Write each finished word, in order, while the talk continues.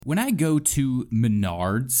When I go to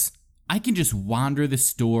Menards, I can just wander the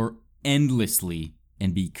store endlessly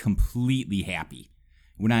and be completely happy.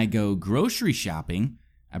 When I go grocery shopping,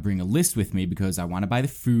 I bring a list with me because I want to buy the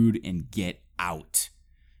food and get out.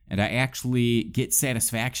 And I actually get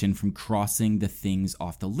satisfaction from crossing the things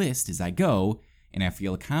off the list as I go, and I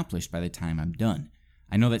feel accomplished by the time I'm done.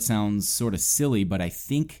 I know that sounds sort of silly, but I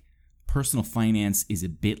think personal finance is a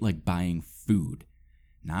bit like buying food.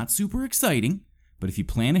 Not super exciting, but if you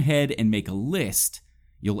plan ahead and make a list,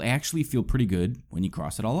 you'll actually feel pretty good when you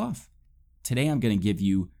cross it all off. Today I'm going to give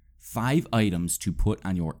you 5 items to put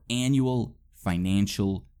on your annual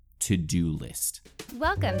financial to-do list.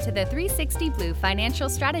 Welcome to the 360 Blue Financial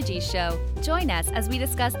Strategies Show. Join us as we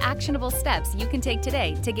discuss actionable steps you can take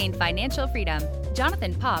today to gain financial freedom.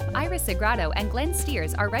 Jonathan Popp, Iris Sagrado, and Glenn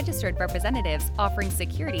Steers are registered representatives offering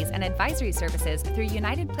securities and advisory services through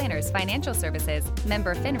United Planners Financial Services,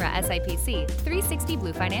 member FINRA SIPC. 360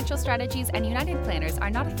 Blue Financial Strategies and United Planners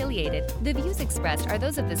are not affiliated. The views expressed are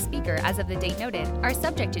those of the speaker as of the date noted, are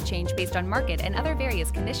subject to change based on market and other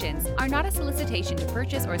various conditions, are not a solicitation to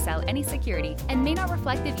purchase or sell any security, and may not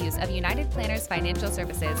reflect the views of United Planners Financial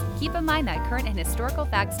Services. Keep in mind that current and historical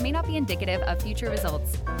facts may not be indicative of future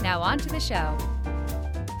results. Now on to the show.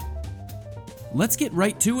 Let's get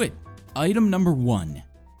right to it. Item number 1.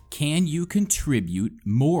 Can you contribute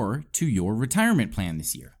more to your retirement plan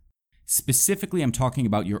this year? Specifically, I'm talking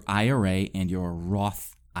about your IRA and your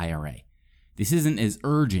Roth IRA. This isn't as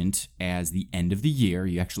urgent as the end of the year.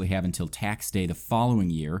 You actually have until tax day the following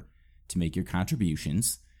year to make your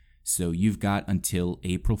contributions. So you've got until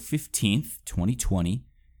April 15th, 2020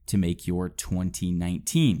 to make your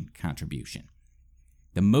 2019 contribution.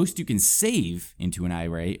 The most you can save into an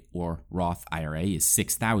IRA or Roth IRA is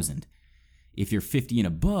 $6,000. If you're 50 and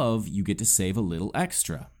above, you get to save a little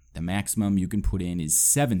extra. The maximum you can put in is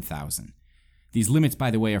 $7,000. These limits,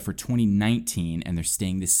 by the way, are for 2019, and they're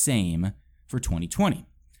staying the same for 2020.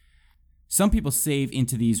 Some people save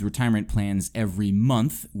into these retirement plans every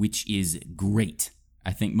month, which is great.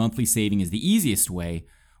 I think monthly saving is the easiest way,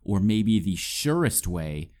 or maybe the surest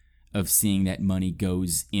way of seeing that money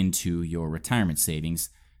goes into your retirement savings.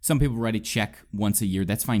 Some people write a check once a year.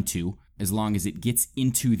 That's fine too, as long as it gets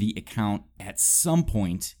into the account at some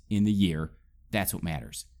point in the year. That's what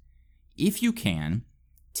matters. If you can,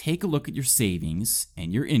 take a look at your savings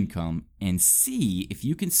and your income and see if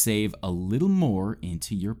you can save a little more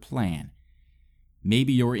into your plan.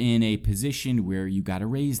 Maybe you're in a position where you got a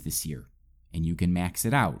raise this year and you can max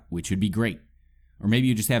it out, which would be great. Or maybe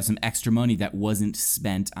you just have some extra money that wasn't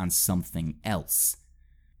spent on something else.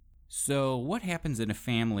 So what happens in a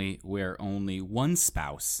family where only one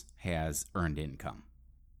spouse has earned income?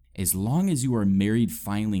 As long as you are married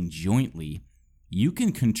filing jointly, you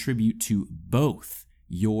can contribute to both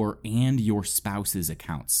your and your spouse's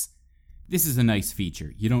accounts. This is a nice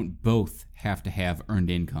feature. You don't both have to have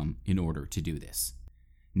earned income in order to do this.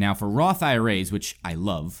 Now for Roth IRAs, which I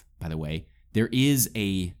love, by the way, there is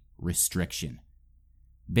a restriction.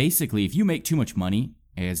 Basically, if you make too much money,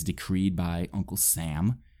 as decreed by Uncle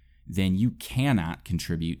Sam, then you cannot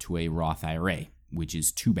contribute to a Roth IRA, which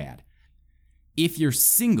is too bad. If you're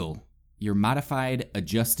single, your modified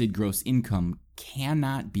adjusted gross income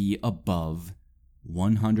cannot be above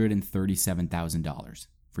 $137,000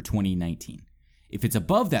 for 2019. If it's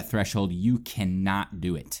above that threshold, you cannot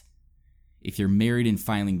do it. If you're married and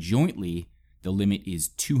filing jointly, the limit is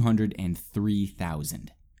 $203,000.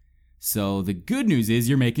 So the good news is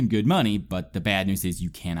you're making good money, but the bad news is you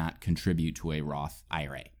cannot contribute to a Roth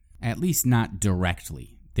IRA. At least not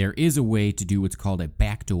directly. There is a way to do what's called a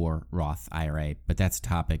backdoor Roth IRA, but that's a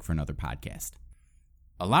topic for another podcast.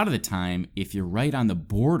 A lot of the time, if you're right on the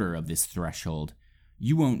border of this threshold,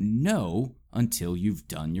 you won't know until you've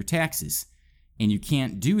done your taxes. And you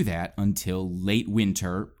can't do that until late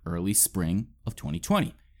winter, early spring of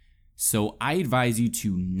 2020. So I advise you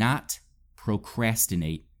to not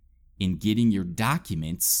procrastinate in getting your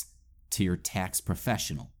documents to your tax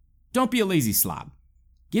professional. Don't be a lazy slob.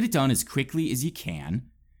 Get it done as quickly as you can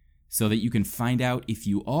so that you can find out if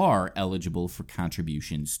you are eligible for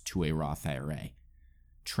contributions to a Roth IRA.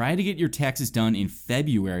 Try to get your taxes done in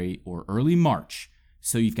February or early March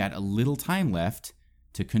so you've got a little time left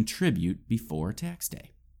to contribute before tax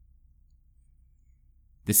day.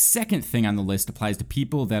 The second thing on the list applies to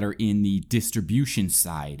people that are in the distribution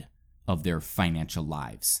side of their financial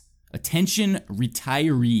lives. Attention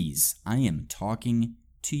retirees, I am talking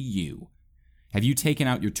to you. Have you taken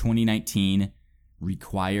out your 2019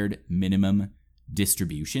 required minimum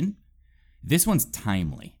distribution? This one's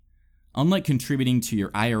timely. Unlike contributing to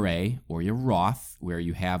your IRA or your Roth, where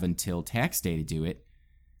you have until tax day to do it,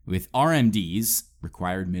 With RMDs,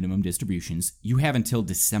 required minimum distributions, you have until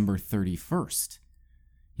December 31st.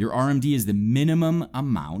 Your RMD is the minimum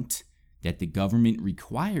amount that the government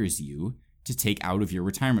requires you to take out of your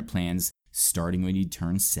retirement plans starting when you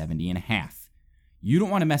turn 70 and a half. You don't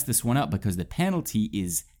want to mess this one up because the penalty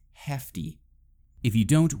is hefty. If you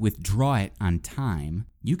don't withdraw it on time,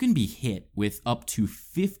 you can be hit with up to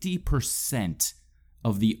 50%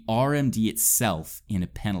 of the RMD itself in a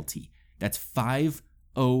penalty. That's 50%.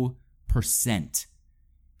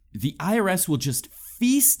 The IRS will just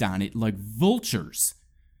feast on it like vultures.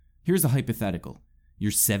 Here's a hypothetical.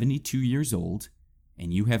 You're 72 years old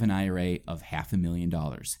and you have an IRA of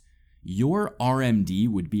 $500,000. Your RMD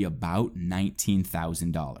would be about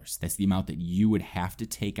 $19,000. That's the amount that you would have to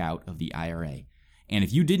take out of the IRA. And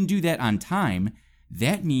if you didn't do that on time,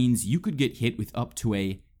 that means you could get hit with up to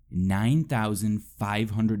a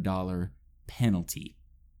 $9,500 penalty.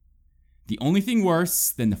 The only thing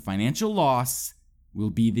worse than the financial loss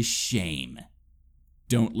will be the shame.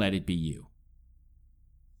 Don't let it be you.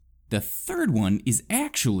 The third one is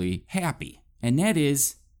actually happy, and that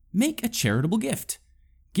is make a charitable gift.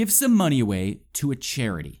 Give some money away to a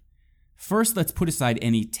charity. First, let's put aside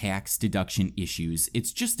any tax deduction issues.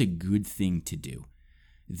 It's just a good thing to do.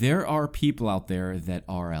 There are people out there that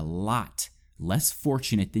are a lot less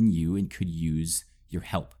fortunate than you and could use your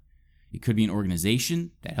help. It could be an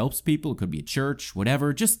organization that helps people. It could be a church,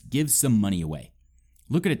 whatever. Just give some money away.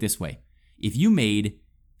 Look at it this way. If you made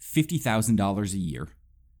 $50,000 a year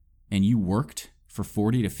and you worked for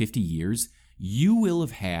 40 to 50 years, you will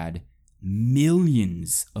have had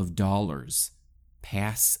millions of dollars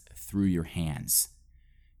pass through your hands.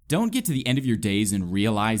 Don't get to the end of your days and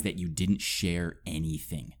realize that you didn't share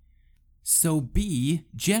anything. So be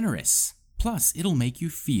generous. Plus, it'll make you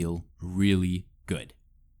feel really good.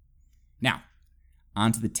 Now,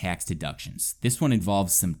 on to the tax deductions. This one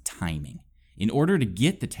involves some timing. In order to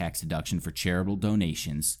get the tax deduction for charitable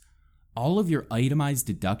donations, all of your itemized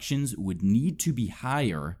deductions would need to be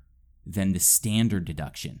higher than the standard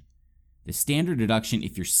deduction. The standard deduction,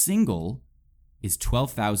 if you're single, is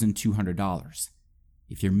 $12,200.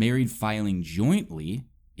 If you're married filing jointly,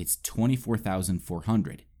 it's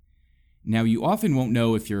 $24,400. Now, you often won't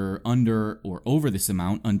know if you're under or over this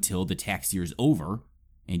amount until the tax year is over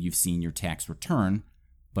and you've seen your tax return,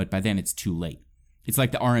 but by then it's too late. It's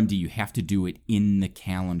like the RMD, you have to do it in the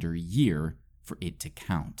calendar year for it to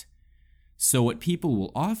count. So what people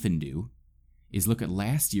will often do is look at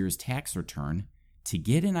last year's tax return to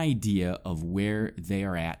get an idea of where they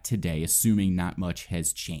are at today, assuming not much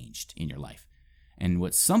has changed in your life. And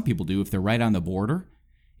what some people do, if they're right on the border,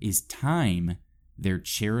 is time their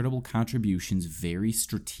charitable contributions very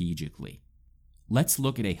strategically. Let's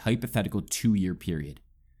look at a hypothetical 2-year period.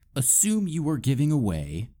 Assume you were giving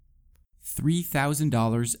away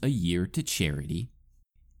 $3,000 a year to charity,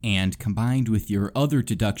 and combined with your other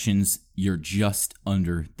deductions, you're just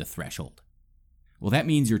under the threshold. Well, that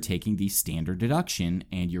means you're taking the standard deduction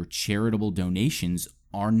and your charitable donations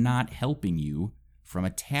are not helping you from a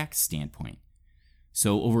tax standpoint.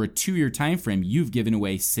 So over a 2-year time frame, you've given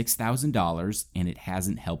away $6,000 and it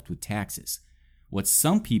hasn't helped with taxes. What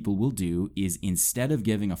some people will do is instead of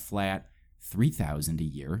giving a flat $3,000 a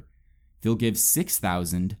year, they'll give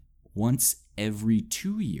 $6,000 once every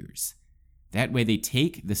 2 years. That way they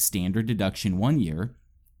take the standard deduction 1 year,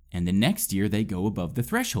 and the next year they go above the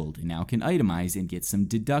threshold and now can itemize and get some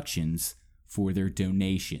deductions for their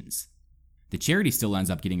donations. The charity still ends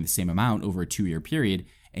up getting the same amount over a 2-year period,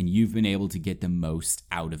 and you've been able to get the most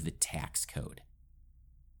out of the tax code.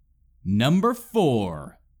 Number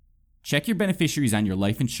 4, check your beneficiaries on your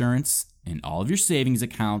life insurance and all of your savings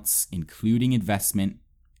accounts, including investment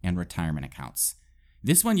and retirement accounts.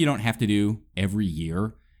 This one you don't have to do every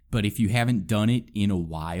year, but if you haven't done it in a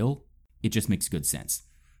while, it just makes good sense.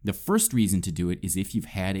 The first reason to do it is if you've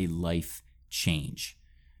had a life change.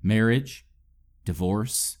 Marriage,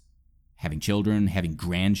 divorce, having children, having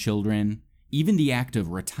grandchildren, even the act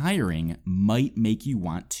of retiring might make you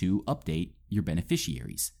want to update your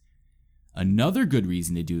beneficiaries. Another good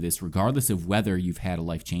reason to do this, regardless of whether you've had a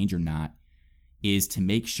life change or not, is to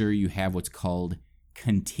make sure you have what's called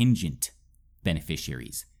contingent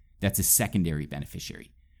beneficiaries. That's a secondary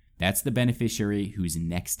beneficiary. That's the beneficiary who's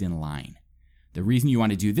next in line. The reason you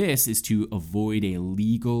want to do this is to avoid a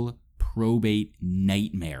legal probate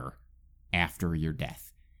nightmare after your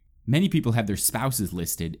death. Many people have their spouses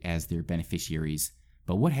listed as their beneficiaries,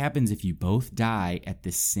 but what happens if you both die at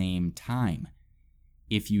the same time?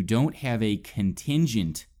 If you don't have a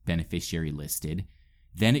contingent beneficiary listed,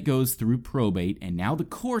 then it goes through probate and now the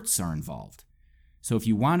courts are involved. So if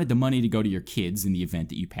you wanted the money to go to your kids in the event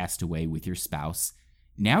that you passed away with your spouse,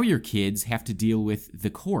 Now your kids have to deal with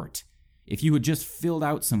the court. If you had just filled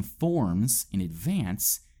out some forms in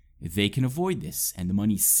advance, they can avoid this, and the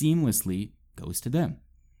money seamlessly goes to them.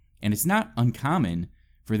 And it's not uncommon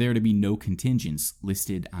for there to be no contingents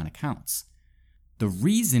listed on accounts. The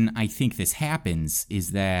reason I think this happens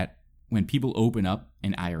is that when people open up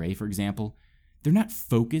an IRA, for example, they're not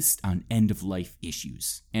focused on end-of-life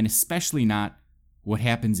issues, and especially not what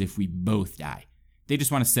happens if we both die. They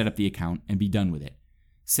just want to set up the account and be done with it.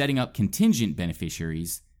 Setting up contingent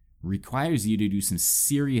beneficiaries requires you to do some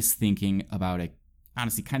serious thinking about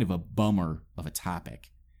honestly kind of a bummer of a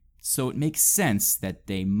topic. So it makes sense that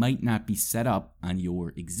they might not be set up on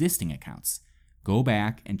your existing accounts. Go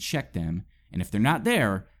back and check them, and if they're not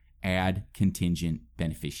there, add contingent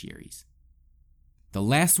beneficiaries. The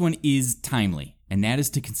last one is timely, and that is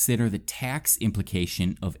to consider the tax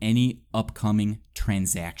implication of any upcoming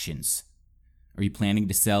transactions. Are you planning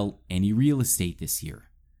to sell any real estate this year?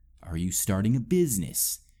 Are you starting a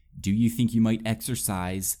business? Do you think you might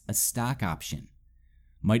exercise a stock option?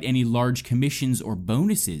 Might any large commissions or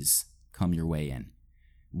bonuses come your way in?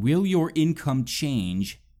 Will your income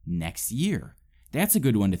change next year? That's a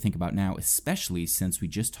good one to think about now, especially since we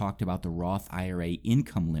just talked about the Roth IRA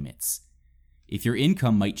income limits. If your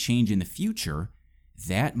income might change in the future,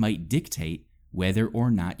 that might dictate whether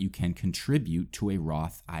or not you can contribute to a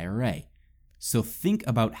Roth IRA. So think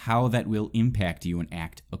about how that will impact you and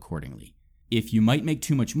act accordingly. If you might make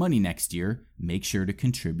too much money next year, make sure to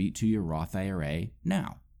contribute to your Roth IRA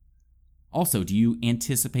now. Also, do you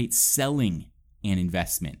anticipate selling an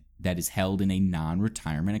investment that is held in a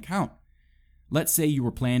non-retirement account? Let's say you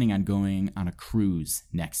were planning on going on a cruise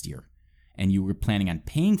next year, and you were planning on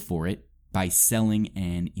paying for it by selling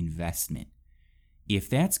an investment. If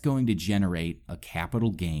that's going to generate a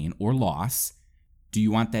capital gain or loss, do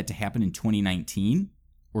you want that to happen in 2019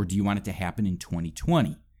 or do you want it to happen in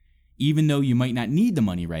 2020? Even though you might not need the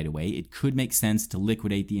money right away, it could make sense to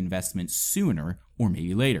liquidate the investment sooner or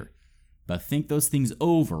maybe later. But think those things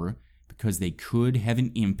over because they could have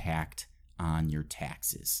an impact on your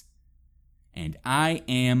taxes. And I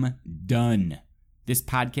am done. This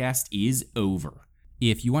podcast is over.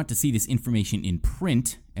 If you want to see this information in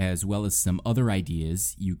print, as well as some other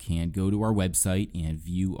ideas, you can go to our website and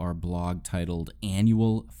view our blog titled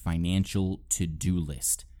Annual Financial To-Do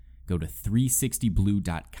List. Go to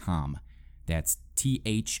 360blue.com. That's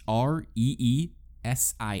THREESIXTY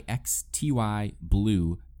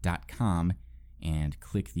blue.com and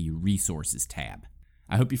click the Resources tab.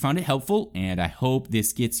 I hope you found it helpful, and I hope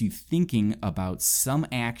this gets you thinking about some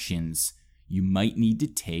actions you might need to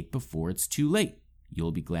take before it's too late.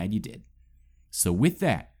 You'll be glad you did. So with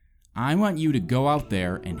that, I want you to go out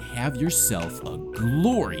there and have yourself a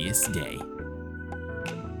glorious day.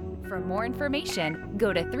 For more information,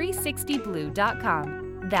 go to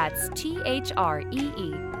 360blue.com. That's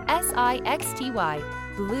THREESIXTY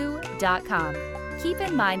blue.com. Keep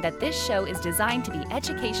in mind that this show is designed to be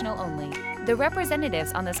educational only. The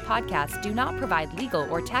representatives on this podcast do not provide legal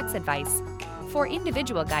or tax advice. For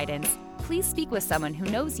individual guidance, please speak with someone who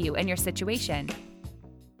knows you and your situation.